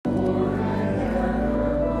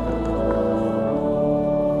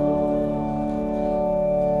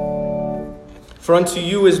For unto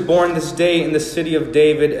you is born this day in the city of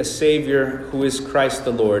David a Savior, who is Christ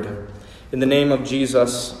the Lord. In the name of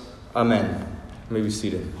Jesus, amen. You may be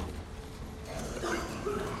seated.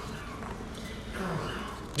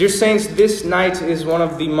 Dear saints, this night is one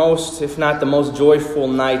of the most, if not the most joyful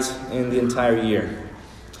night in the entire year.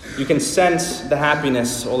 You can sense the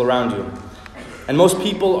happiness all around you. And most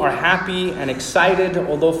people are happy and excited,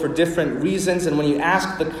 although for different reasons. And when you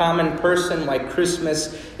ask the common person why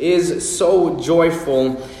Christmas is so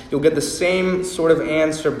joyful, you'll get the same sort of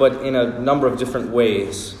answer, but in a number of different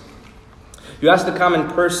ways. You ask the common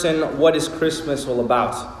person, what is Christmas all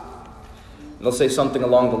about? They'll say something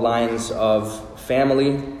along the lines of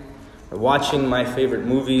family, or watching my favorite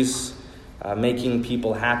movies, making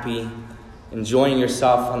people happy, enjoying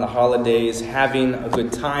yourself on the holidays, having a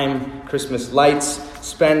good time, Christmas lights,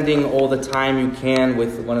 spending all the time you can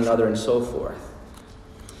with one another, and so forth.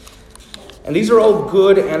 And these are all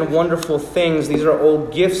good and wonderful things. These are all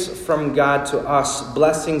gifts from God to us,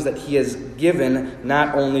 blessings that He has given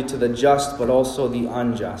not only to the just, but also the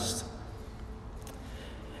unjust.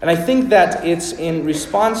 And I think that it's in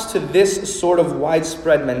response to this sort of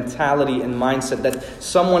widespread mentality and mindset that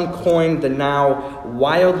someone coined the now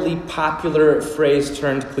wildly popular phrase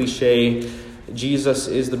turned cliche, Jesus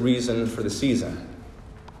is the reason for the season.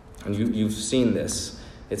 And you've seen this.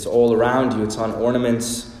 It's all around you. It's on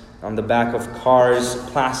ornaments, on the back of cars,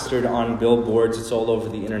 plastered on billboards. It's all over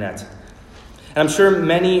the internet. And I'm sure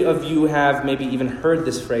many of you have maybe even heard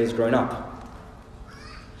this phrase growing up.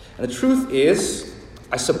 And the truth is,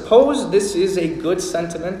 I suppose this is a good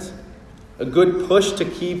sentiment, a good push to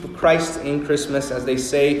keep Christ in Christmas, as they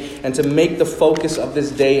say, and to make the focus of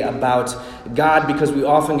this day about God, because we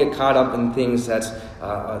often get caught up in things that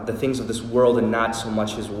the things of this world and not so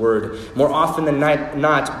much His Word. More often than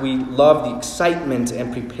not, we love the excitement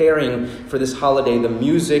and preparing for this holiday, the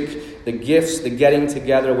music, the gifts, the getting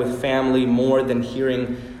together with family, more than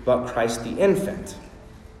hearing about Christ the infant.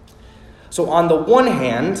 So on the one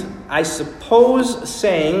hand, I suppose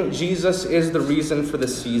saying Jesus is the reason for the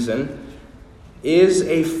season is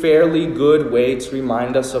a fairly good way to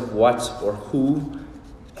remind us of what or who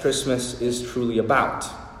Christmas is truly about.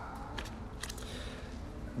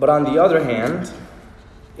 But on the other hand,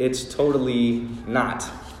 it's totally not.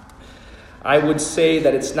 I would say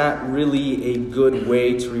that it's not really a good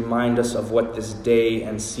way to remind us of what this day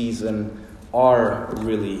and season are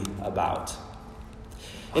really about.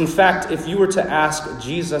 In fact, if you were to ask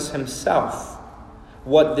Jesus Himself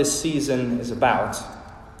what this season is about,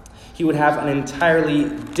 He would have an entirely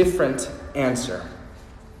different answer.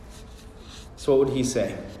 So what would He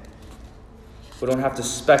say? We don't have to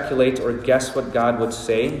speculate or guess what God would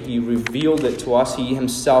say. He revealed it to us. He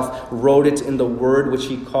Himself wrote it in the Word which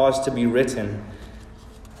He caused to be written.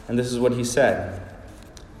 And this is what He said.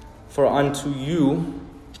 For unto you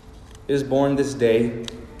is born this day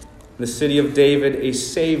in the city of David a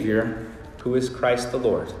Savior, who is Christ the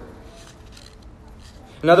Lord.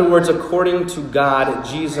 In other words, according to God,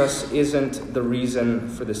 Jesus isn't the reason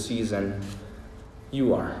for the season.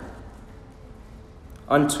 You are.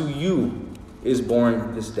 Unto you is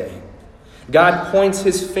born this day. God points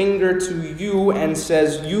His finger to you and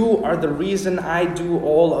says, you are the reason I do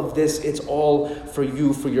all of this. It's all for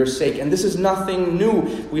you, for your sake. And this is nothing new.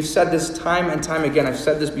 We've said this time and time again. I've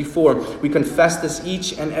said this before. We confess this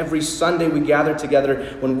each and every Sunday we gather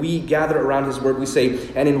together. When we gather around His Word, we say,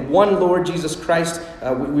 and in one Lord Jesus Christ,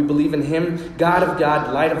 we believe in Him, God of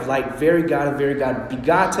God, light of light, very God of very God,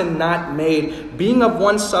 begotten, not made, being of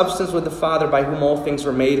one substance with the Father, by whom all things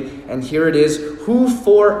were made. And here it is, who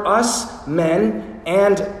for us men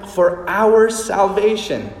and for our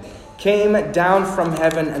salvation came down from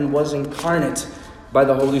heaven and was incarnate by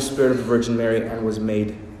the Holy Spirit of the Virgin Mary and was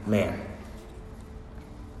made man.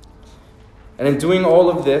 And in doing all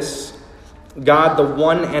of this, God, the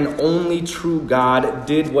one and only true God,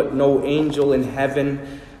 did what no angel in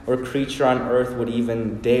heaven or creature on earth would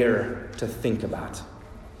even dare to think about.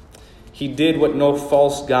 He did what no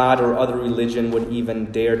false god or other religion would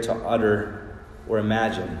even dare to utter or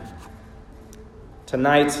imagine.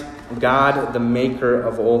 Tonight, God, the maker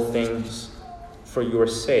of all things, for your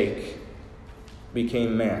sake,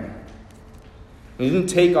 became man. He didn't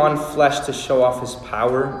take on flesh to show off His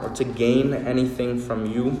power or to gain anything from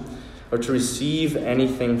you or to receive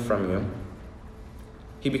anything from you.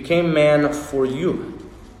 He became man for you,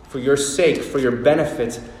 for your sake, for your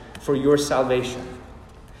benefit, for your salvation.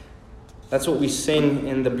 That's what we sing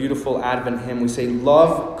in the beautiful Advent hymn. We say,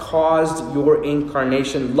 love caused your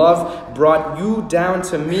incarnation. Love brought you down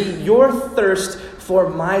to me. Your thirst for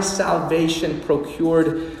my salvation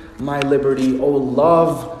procured my liberty. Oh,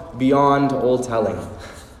 love beyond all telling.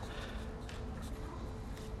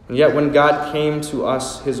 And yet when God came to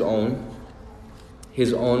us, his own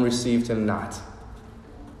received him not.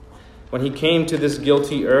 When he came to this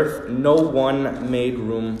guilty earth, no one made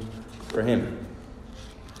room for him.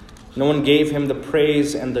 No one gave him the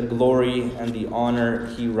praise and the glory and the honor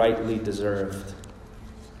he rightly deserved.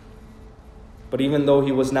 But even though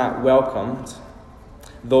he was not welcomed,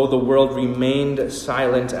 though the world remained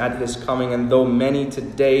silent at his coming, and though many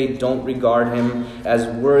today don't regard him as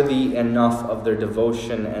worthy enough of their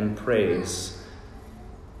devotion and praise,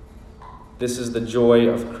 this is the joy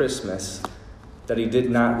of Christmas, that he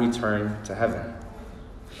did not return to heaven.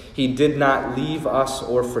 He did not leave us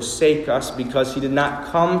or forsake us, because he did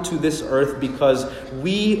not come to this earth because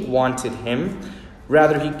we wanted him.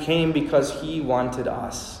 Rather, he came because he wanted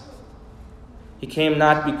us. He came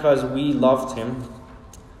not because we loved him,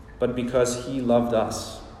 but because he loved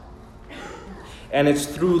us. And it's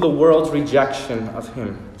through the world's rejection of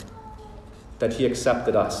him that he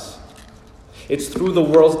accepted us. It's through the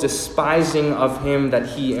world's despising of him that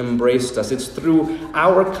he embraced us. It's through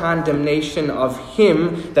our condemnation of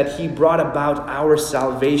him that he brought about our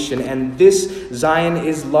salvation. And this, Zion,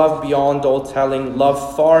 is love beyond all telling,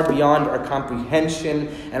 love far beyond our comprehension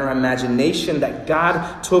and our imagination, that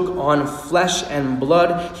God took on flesh and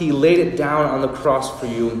blood. He laid it down on the cross for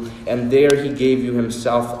you, and there he gave you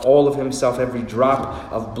himself, all of himself, every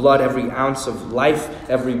drop of blood, every ounce of life,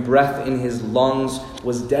 every breath in his lungs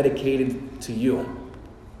was dedicated to you.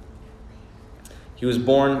 He was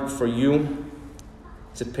born for you,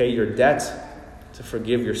 to pay your debt, to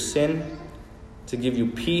forgive your sin, to give you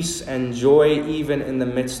peace and joy even in the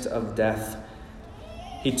midst of death.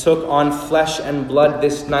 He took on flesh and blood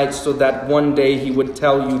this night so that one day he would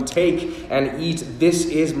tell you, "Take and eat. This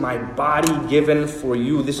is my body given for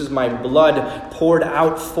you. This is my blood poured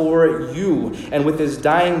out for you." And with his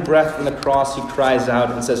dying breath on the cross, he cries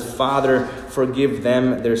out and says, "Father, forgive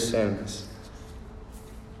them their sins."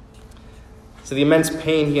 So the immense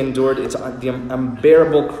pain he endured, it's the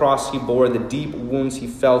unbearable cross he bore, the deep wounds he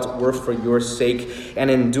felt were for your sake. And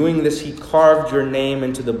in doing this, he carved your name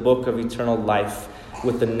into the book of eternal life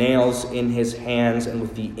with the nails in his hands and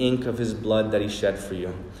with the ink of his blood that he shed for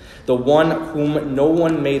you. The one whom no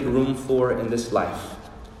one made room for in this life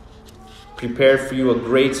prepared for you a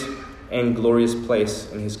great and glorious place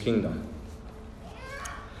in his kingdom.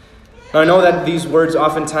 Now, I know that these words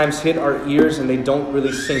oftentimes hit our ears and they don't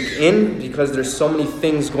really sink in because there's so many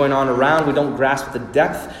things going on around. We don't grasp the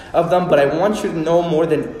depth of them. But I want you to know more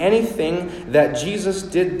than anything that Jesus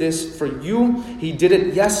did this for you. He did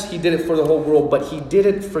it, yes, he did it for the whole world, but he did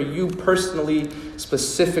it for you personally,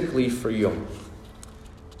 specifically for you.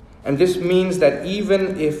 And this means that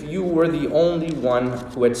even if you were the only one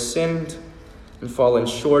who had sinned and fallen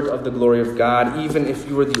short of the glory of God, even if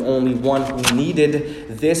you were the only one who needed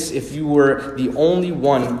this, if you were the only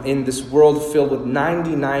one in this world filled with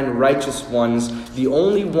 99 righteous ones, the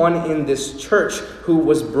only one in this church who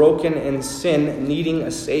was broken in sin, needing a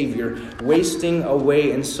Savior, wasting away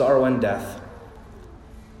in sorrow and death,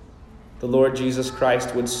 the Lord Jesus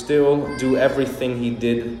Christ would still do everything he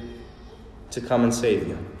did to come and save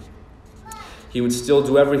you. He would still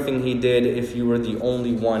do everything he did if you were the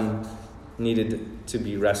only one needed to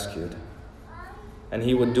be rescued. And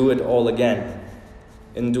he would do it all again.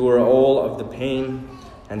 Endure all of the pain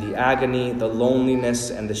and the agony, the loneliness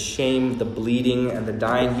and the shame, the bleeding and the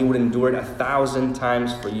dying. He would endure it 1,000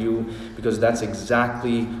 times for you, because that's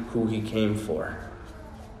exactly who he came for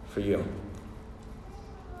you.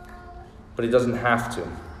 But he doesn't have to,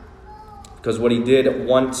 because what he did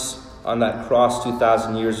once on that cross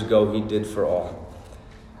 2,000 years ago, he did for all.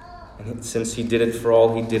 And since he did it for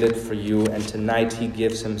all, he did it for you. And tonight he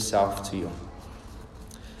gives himself to you.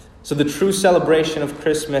 So the true celebration of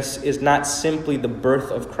Christmas is not simply the birth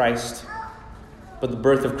of Christ, but the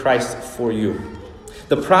birth of Christ for you.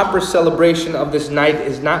 The proper celebration of this night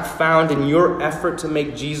is not found in your effort to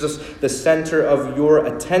make Jesus the center of your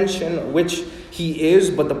attention, which he is,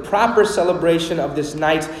 but the proper celebration of this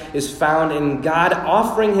night is found in God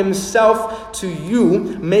offering himself to you,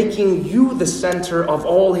 making you the center of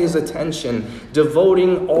all his attention,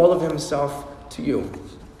 devoting all of himself to you.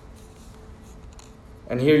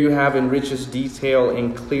 And here you have in richest detail,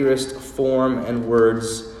 in clearest form and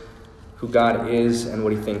words, who God is and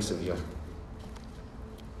what he thinks of you.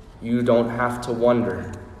 You don't have to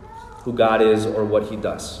wonder who God is or what he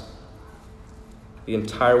does. The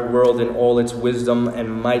entire world in all its wisdom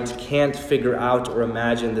and might can't figure out or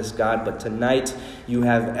imagine this God, but tonight you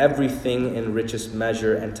have everything in richest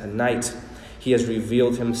measure, and tonight he has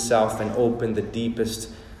revealed himself and opened the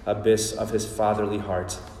deepest abyss of his fatherly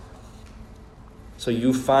heart. So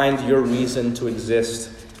you find your reason to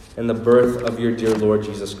exist in the birth of your dear Lord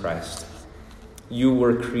Jesus Christ. You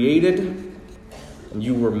were created, and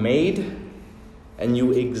you were made, and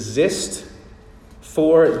you exist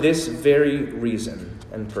for this very reason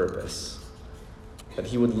and purpose, that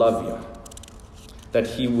he would love you, that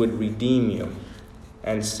he would redeem you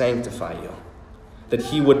and sanctify you, that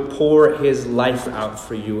he would pour his life out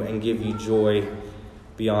for you and give you joy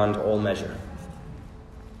beyond all measure.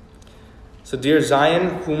 So, dear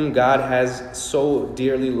Zion, whom God has so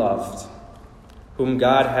dearly loved, whom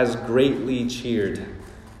God has greatly cheered,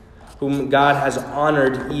 whom God has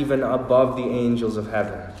honored even above the angels of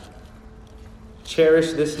heaven,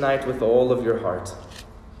 cherish this night with all of your heart,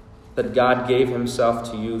 that God gave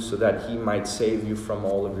himself to you so that he might save you from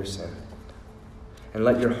all of your sin. And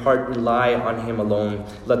let your heart rely on him alone.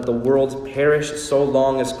 Let the world perish so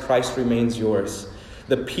long as Christ remains yours.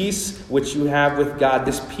 The peace which you have with God,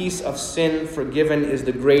 this peace of sin forgiven, is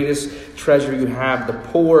the greatest treasure you have. The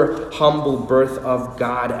poor, humble birth of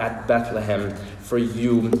God at Bethlehem for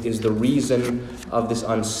you is the reason of this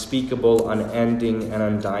unspeakable, unending, and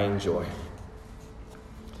undying joy.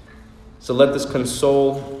 So let this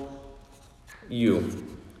console you,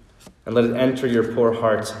 and let it enter your poor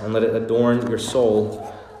heart, and let it adorn your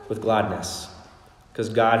soul with gladness, because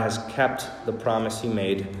God has kept the promise he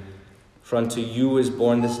made. For unto you is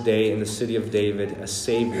born this day in the city of David a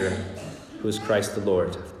Savior, who is Christ the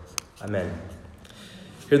Lord. Amen.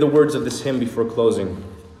 Hear the words of this hymn before closing.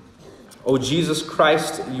 O Jesus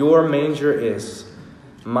Christ, your manger is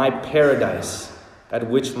my paradise, at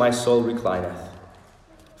which my soul reclineth.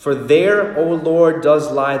 For there, O Lord,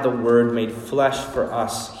 does lie the Word made flesh for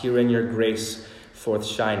us, herein your grace forth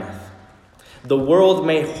shineth. The world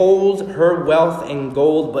may hold her wealth and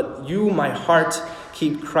gold, but you, my heart,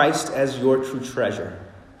 keep Christ as your true treasure.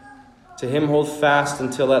 To him hold fast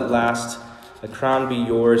until at last a crown be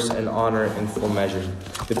yours and honor in full measure.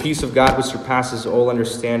 The peace of God which surpasses all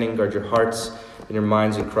understanding guard your hearts and your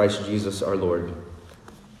minds in Christ Jesus our Lord.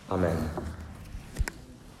 Amen.